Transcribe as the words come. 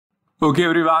Okay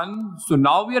everyone, so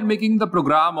now we are making the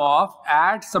program of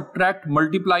add, subtract,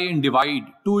 multiply and divide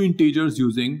two integers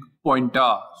using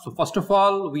pointer. So first of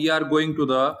all, we are going to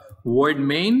the void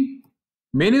main.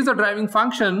 Main is the driving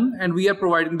function and we are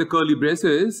providing the curly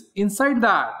braces. Inside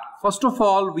that, first of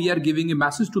all, we are giving a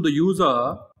message to the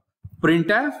user.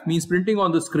 Printf means printing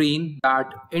on the screen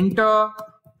that enter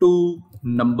two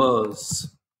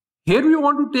numbers. Here we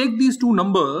want to take these two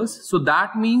numbers, so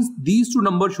that means these two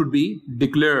numbers should be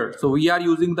declared. So we are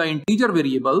using the integer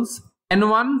variables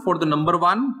n1 for the number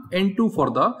 1, n2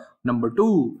 for the number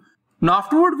 2. Now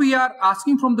afterward we are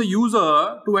asking from the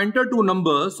user to enter two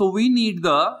numbers, so we need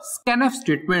the scanf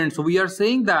statement. So we are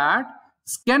saying that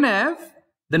scanf,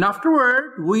 then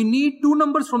afterward we need two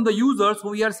numbers from the user, so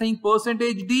we are saying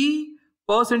 %d,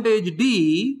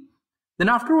 then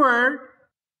afterward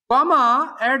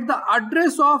comma, at the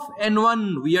address of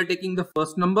n1 we are taking the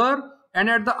first number and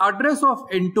at the address of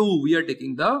n2 we are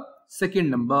taking the second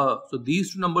number. So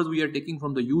these two numbers we are taking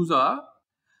from the user.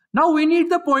 Now we need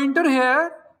the pointer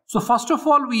here. So first of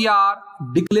all we are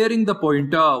declaring the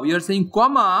pointer. We are saying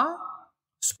comma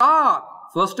star.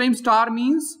 First time star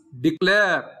means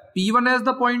declare. P1 as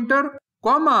the pointer,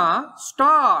 comma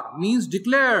star means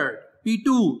declared.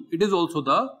 P2 it is also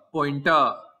the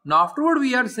pointer. Now afterward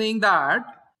we are saying that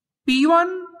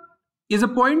P1 is a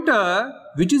pointer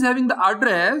which is having the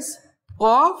address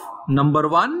of number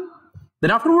 1. Then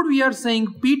afterward we are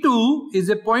saying P2 is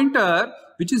a pointer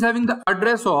which is having the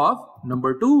address of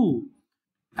number 2.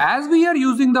 As we are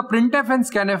using the printf and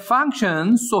scanf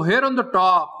functions, so here on the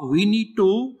top we need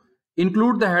to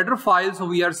include the header file. So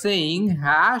we are saying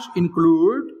hash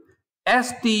include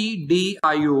stdio.h,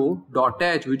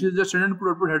 which is the standard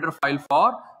output header file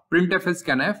for printf and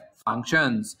scanf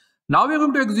functions. Now we are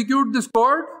going to execute this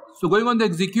code. So going on the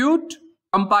execute,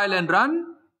 compile and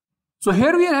run. So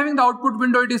here we are having the output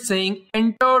window. It is saying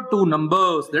enter two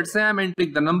numbers. Let's say I'm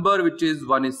entering the number which is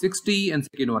one is 60 and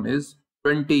second one is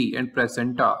 20 and press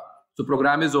enter. So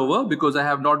program is over because I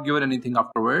have not given anything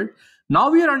afterward. Now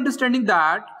we are understanding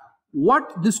that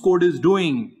what this code is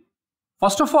doing.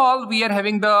 First of all, we are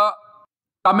having the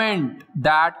comment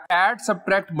that add,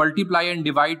 subtract, multiply and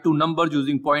divide two numbers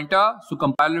using pointer. So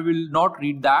compiler will not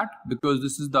read that because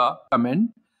this is the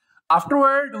comment.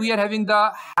 Afterward, we are having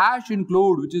the hash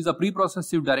include, which is a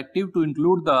preprocessive directive to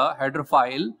include the header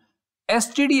file.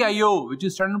 stdio, which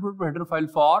is standard header file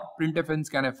for printf and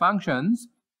scanf functions.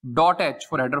 .h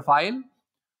for header file.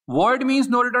 Void means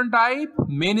no return type.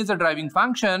 Main is a driving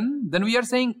function. Then we are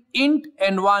saying int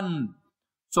n1.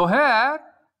 So here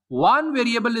one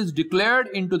variable is declared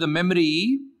into the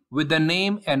memory with the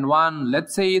name n1.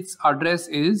 Let's say its address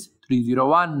is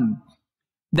 301.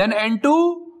 Then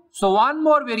n2. So one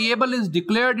more variable is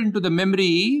declared into the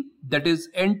memory, that is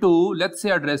n2. Let's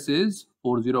say address is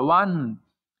 401.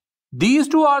 These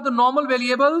two are the normal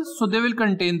variables, so they will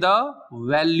contain the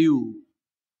value.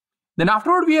 Then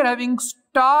afterward we are having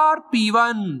star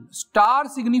p1. Star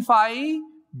signify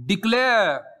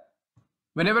declare.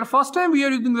 Whenever first time we are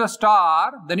using the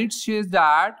star, then it says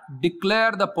that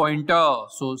declare the pointer.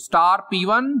 So star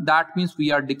p1, that means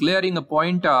we are declaring a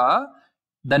pointer.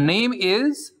 The name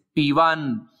is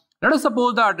p1. Let us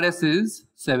suppose the address is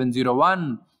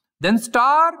 701. Then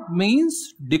star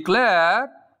means declare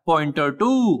pointer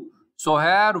 2. So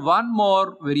here one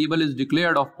more variable is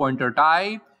declared of pointer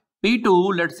type.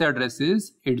 P2, let's say address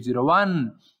is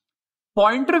 801.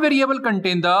 Pointer variable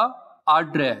contain the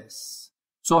address.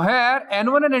 So here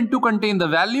n1 and n2 contain the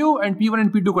value and p1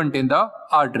 and p2 contain the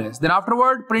address. Then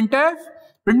afterward printf,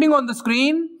 printing on the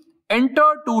screen,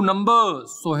 enter two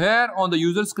numbers. So here on the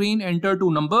user screen enter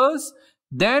two numbers.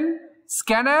 Then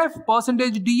scanf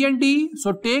 %d and d.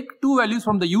 So take two values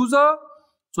from the user.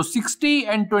 So 60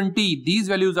 and 20, these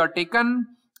values are taken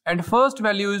and first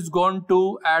value is gone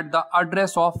to at the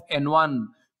address of n1.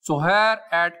 So here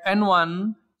at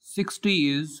n1 60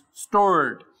 is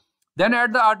stored. Then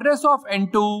at the address of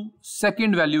n2,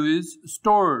 second value is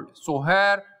stored. So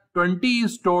here 20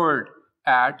 is stored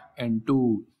at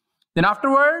n2. Then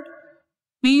afterward,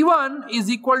 p1 is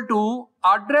equal to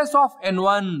address of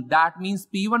n1. That means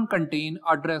p1 contain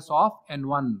address of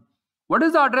n1. What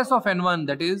is the address of n1?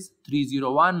 That is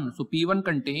 301. So p1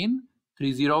 contain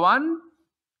 301.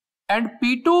 And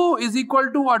p2 is equal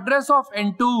to address of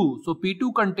n2. So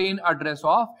p2 contain address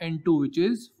of n2, which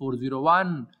is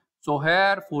 401. So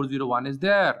here 401 is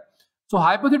there. So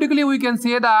hypothetically we can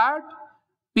say that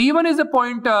P1 is a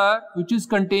pointer which is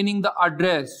containing the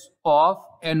address of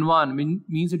N1,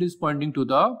 means it is pointing to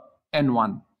the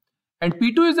N1. And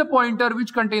P2 is a pointer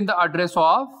which contains the address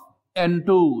of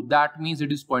N2, that means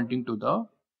it is pointing to the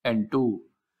N2.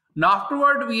 Now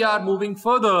afterward we are moving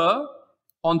further.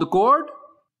 on the code.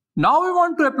 Now we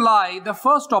want to apply the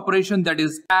first operation, that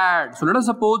is add. So let us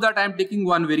suppose that I am taking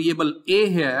one variable a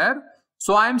here.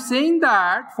 So I am saying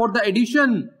that for the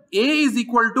addition a is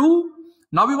equal to,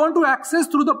 now we want to access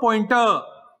through the pointer.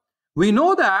 We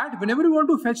know that whenever we want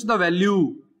to fetch the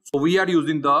value, so we are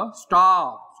using the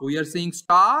star. So we are saying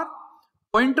star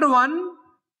pointer 1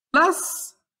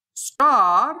 plus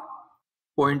star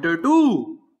pointer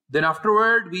 2. Then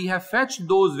afterward we have fetched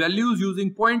those values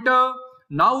using pointer.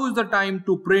 Now is the time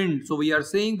to print. So we are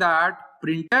saying that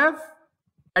printf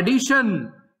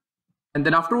addition. And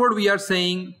then afterward we are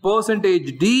saying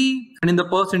 %d, and in the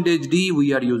 %d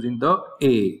we are using the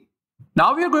a.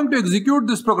 Now we are going to execute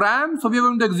this program. So we are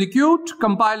going to execute,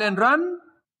 compile and run.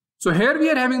 So here we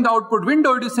are having the output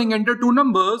window. It is saying enter two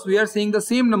numbers. We are saying the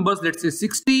same numbers, let's say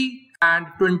 60 and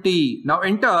 20. Now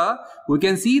enter. We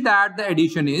can see that the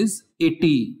addition is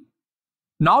 80.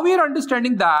 Now we are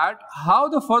understanding that how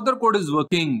the further code is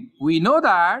working. We know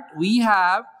that we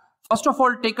have first of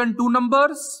all taken two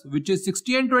numbers, which is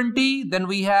 60 and 20. Then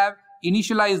we have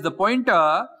initialized the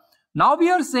pointer. Now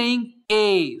we are saying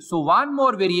a. So one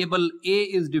more variable a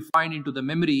is defined into the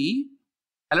memory.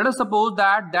 And let us suppose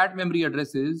that that memory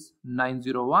address is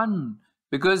 901,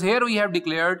 because here we have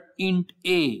declared int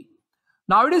a.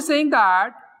 Now it is saying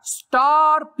that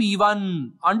star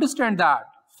p1. Understand that.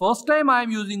 First time I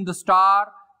am using the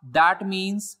star, that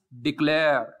means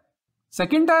declare.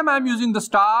 Second time I am using the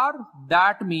star,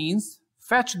 that means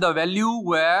fetch the value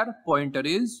where pointer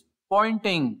is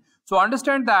pointing. So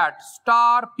understand that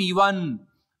star p1.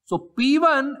 So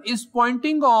p1 is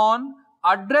pointing on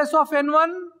address of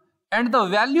n1 and the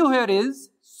value here is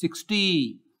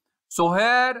 60. So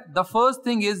here the first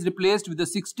thing is replaced with the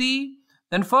 60.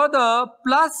 Then further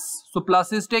plus, so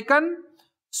plus is taken.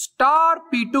 Star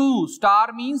p2,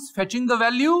 star means fetching the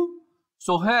value.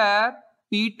 So here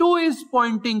p2 is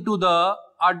pointing to the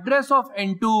address of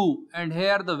n2 and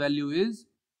here the value is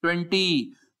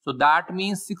 20. So that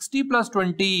means 60 plus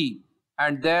 20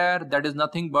 and there that is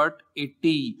nothing but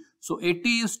 80. So 80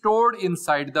 is stored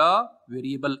inside the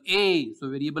variable a. So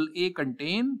variable a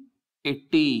contain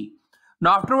 80.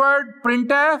 Now afterward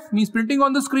printf means printing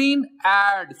on the screen,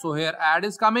 add. So here add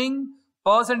is coming.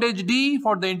 %d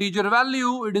for the integer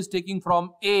value, it is taking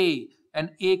from a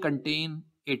and a contain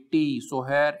 80. So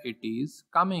here it is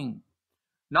coming.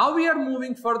 Now we are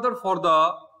moving further for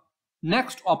the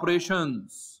next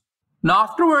operations. Now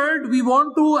afterward we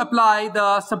want to apply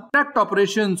the subtract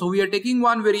operation. So we are taking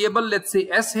one variable, let's say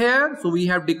s here. So we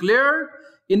have declared.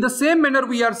 In the same manner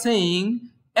we are saying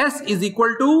s is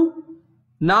equal to,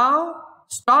 now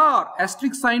star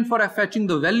asterisk sign for fetching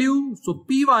the value. So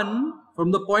p1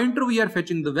 from the pointer we are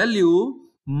fetching the value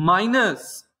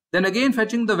minus, then again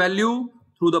fetching the value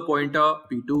through the pointer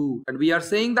p2. And we are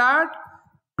saying that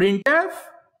printf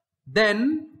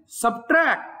then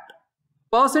subtract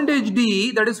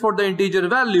 %d, that is for the integer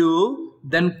value,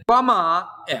 then comma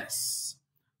s.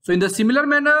 So in the similar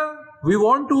manner we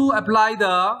want to apply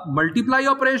the multiply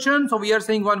operation. So we are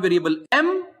saying one variable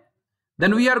m,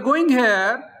 then we are going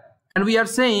here and we are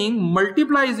saying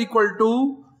multiply is equal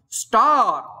to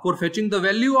star for fetching the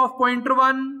value of pointer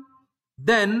 1,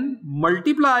 then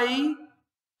multiply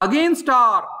again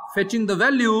star fetching the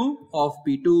value of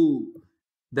p2.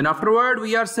 Then afterward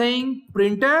we are saying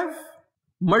printf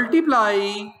multiply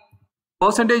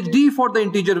 %d for the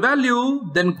integer value,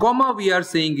 then comma we are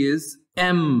saying is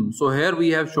m. So here we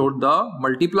have showed the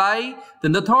multiply.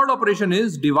 Then the third operation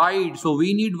is divide. So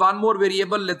we need one more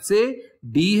variable, let's say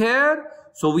d here.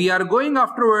 So we are going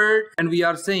afterward and we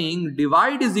are saying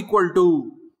divide is equal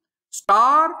to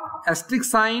star asterisk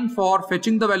sign for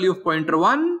fetching the value of pointer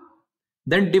 1,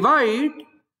 then divide,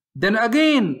 then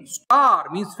again star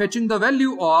means fetching the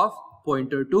value of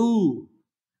pointer 2.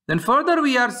 Then further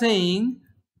we are saying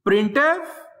printf,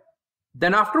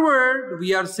 then afterward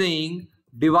we are saying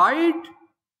divide,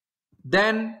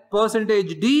 then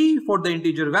 %d for the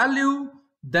integer value,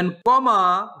 then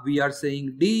comma we are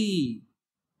saying d.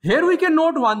 Here we can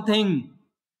note one thing.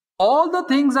 All the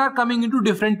things are coming into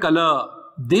different color.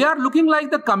 They are looking like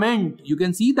the comment. You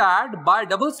can see that by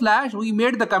double slash we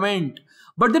made the comment.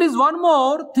 But there is one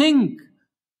more thing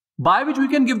by which we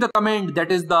can give the comment,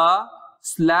 that is the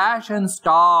slash and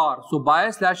star. So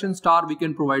by slash and star we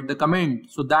can provide the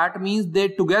comment. So that means they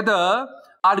together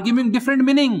are giving different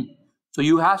meaning. So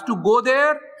you have to go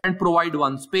there and provide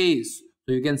one space.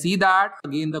 So you can see that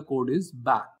again the code is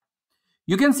back.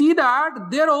 You can see that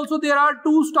there are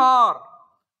two star.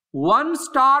 One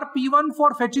star p1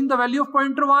 for fetching the value of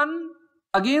pointer 1,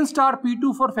 again star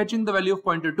p2 for fetching the value of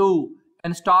pointer 2,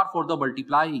 and star for the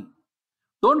multiply.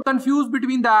 Don't confuse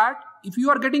between that. If you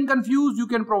are getting confused, you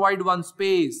can provide one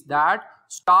space, that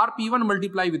star P1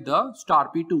 multiply with the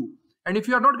star P2. And if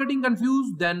you are not getting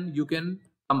confused, then you can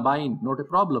combine, not a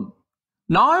problem.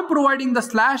 Now I'm providing the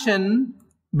slash n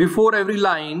before every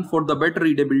line for the better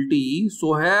readability.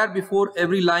 So here before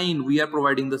every line we are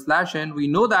providing the slash n. We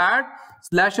know that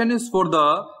slash n is for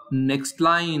the next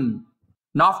line.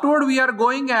 Now afterward we are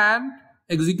going and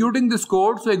executing this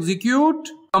code. So execute,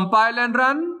 compile and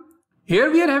run. Here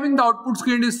we are having the output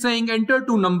screen is saying enter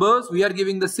two numbers. We are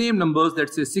giving the same numbers,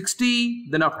 let's say 60,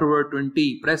 then afterward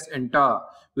 20. Press enter.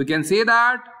 We can say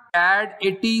that add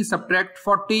 80, subtract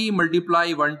 40,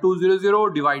 multiply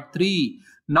 1200, divide 3.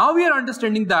 Now we are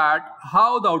understanding that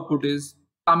how the output is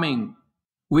coming.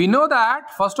 We know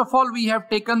that first of all we have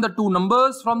taken the two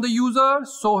numbers from the user.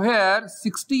 So here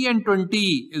 60 and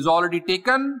 20 is already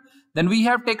taken. Then we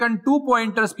have taken two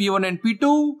pointers P1 and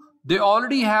P2. They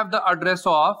already have the address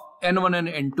of N1 and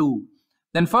N2.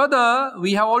 Then further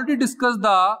we have already discussed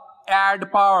the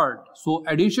add part. So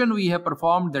addition we have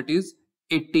performed, that is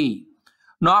 80.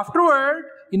 Now afterward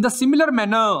in the similar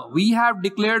manner we have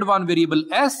declared one variable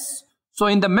s. So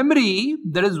in the memory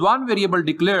there is one variable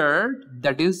declared,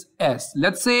 that is s.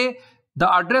 Let's say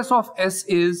the address of s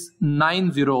is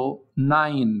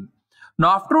 909.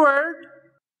 Now afterward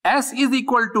s is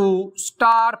equal to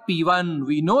star P1.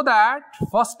 We know that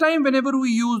first time whenever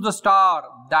we use the star,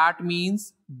 that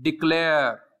means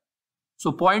declare.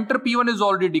 So pointer P1 is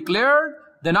already declared.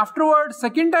 Then afterwards,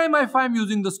 second time if I am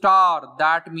using the star,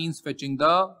 that means fetching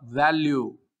the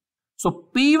value. So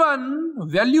P1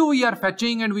 value we are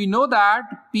fetching, and we know that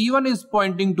P1 is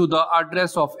pointing to the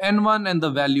address of N1 and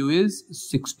the value is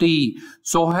 60.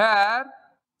 So here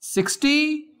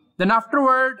 60, then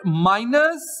afterward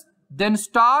minus, then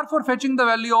star for fetching the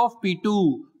value of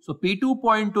P2. So P2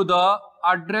 point to the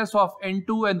address of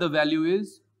N2 and the value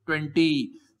is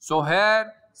 20. So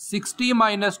here 60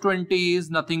 minus 20 is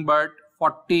nothing but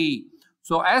 40.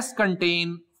 So S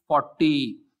contain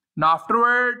 40. Now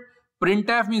afterward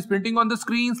printf means printing on the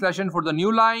screen, slash n for the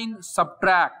new line,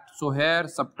 subtract. So here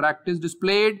subtract is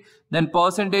displayed. Then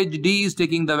percentage D is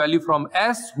taking the value from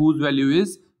S whose value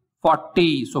is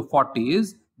 40. So 40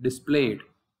 is displayed.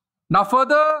 Now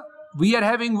further we are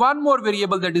having one more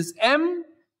variable, that is M.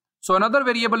 So another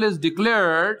variable is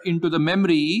declared into the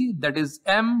memory, that is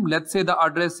M. Let's say the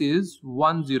address is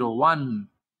 101.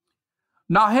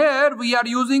 Now here we are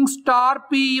using star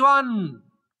P1.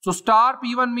 So star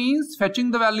P1 means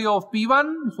fetching the value of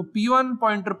P1. So P1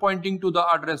 pointer pointing to the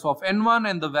address of N1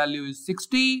 and the value is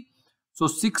 60. So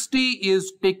 60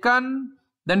 is taken.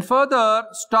 Then further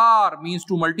star means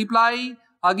to multiply.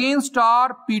 Again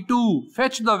star P2,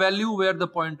 fetch the value where the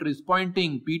pointer is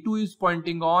pointing. P2 is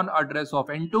pointing on address of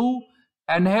N2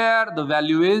 and here the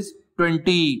value is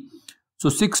 20. So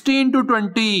 60 into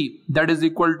 20, that is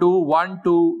equal to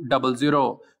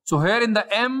 1200. So here in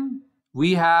the M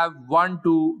we have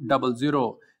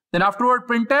 1200. Then afterward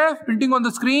printf, printing on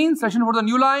the screen, session for the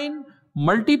new line,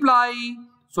 multiply.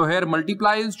 So here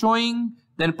multiply is showing.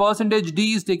 Then percentage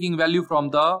D is taking value from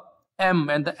the M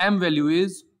and the M value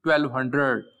is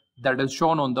 1200. That is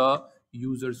shown on the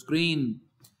user screen.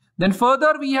 Then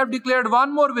further we have declared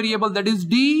one more variable, that is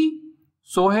D.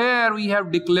 So here we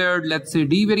have declared, let's say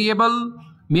D variable.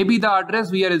 Maybe the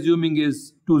address we are assuming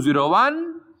is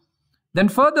 201. Then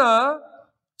further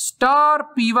star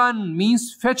P1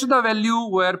 means fetch the value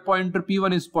where pointer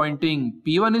P1 is pointing.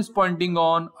 P1 is pointing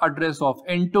on address of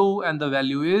N2 and the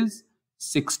value is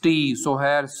 60. So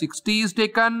here 60 is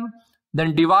taken.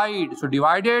 Then divide. So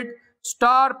divided.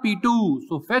 Star P2.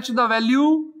 So fetch the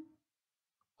value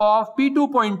of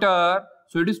P2 pointer.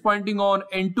 So it is pointing on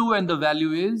N2 and the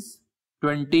value is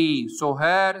 20. So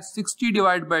here 60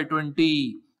 divided by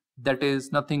 20. That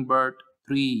is nothing but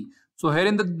 3. So here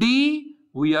in the D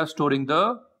we are storing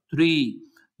the 3.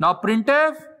 Now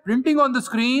printf, printing on the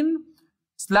screen,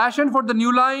 slash n for the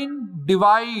new line,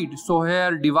 divide. So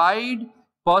here divide,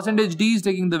 percentage D is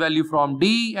taking the value from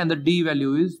D and the D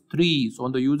value is 3. So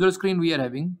on the user screen we are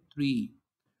having 3.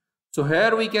 So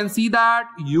here we can see that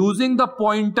using the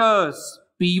pointers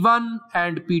P1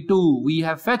 and P2, we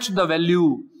have fetched the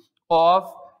value of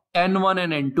N1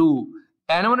 and N2.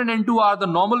 N1 and N2 are the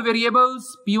normal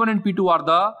variables, P1 and P2 are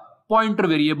the pointer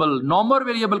variable. Normal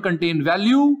variable contain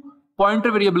value,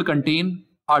 pointer variable contain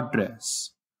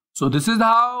address. So this is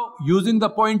how using the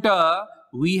pointer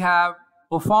we have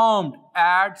performed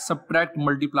add, subtract,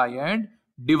 multiply and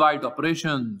divide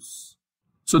operations.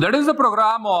 So that is the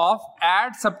program of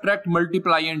add, subtract,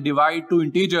 multiply and divide two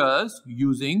integers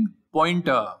using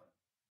pointer.